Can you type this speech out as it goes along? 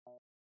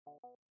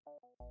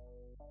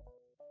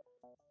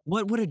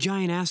What would a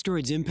giant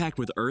asteroid's impact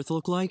with Earth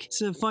look like?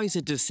 Suffice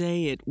it to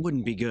say, it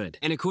wouldn't be good.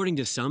 And according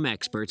to some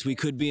experts, we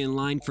could be in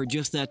line for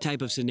just that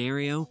type of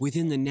scenario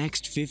within the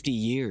next 50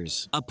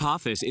 years.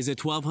 Apophis is a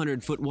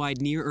 1,200-foot wide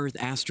near-Earth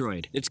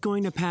asteroid that's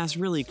going to pass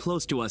really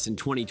close to us in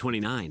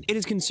 2029. It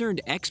has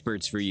concerned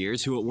experts for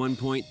years who at one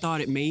point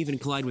thought it may even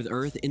collide with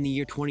Earth in the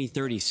year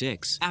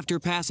 2036, after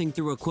passing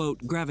through a,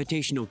 quote,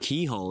 gravitational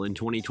keyhole in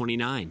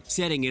 2029,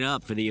 setting it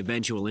up for the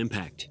eventual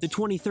impact. The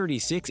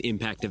 2036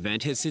 impact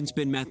event has since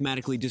been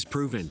mathematically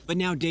disproven, but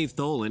now Dave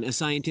Tholen, a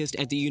scientist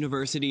at the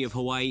University of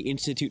Hawaii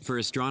Institute for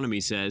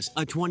Astronomy, says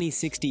a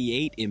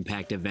 2068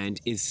 impact event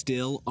is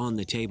still on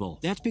the table.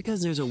 That's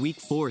because there's a weak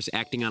force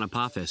acting on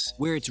Apophis,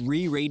 where it's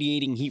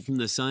re-radiating heat from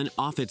the sun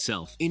off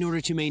itself in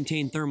order to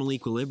maintain thermal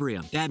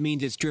equilibrium. That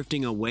means it's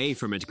drifting away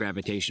from its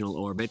gravitational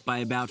orbit by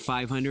about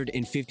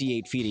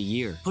 558 feet a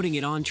year, putting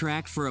it on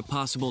track for a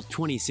possible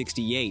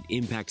 2068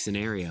 impact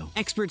scenario.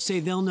 Experts say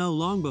they'll know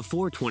long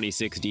before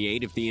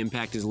 2068 if the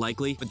impact is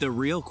likely, but the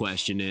real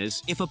question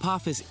is, if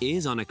Apophis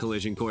is on a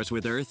collision course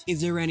with Earth,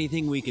 is there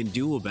anything we can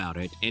do about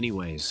it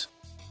anyways?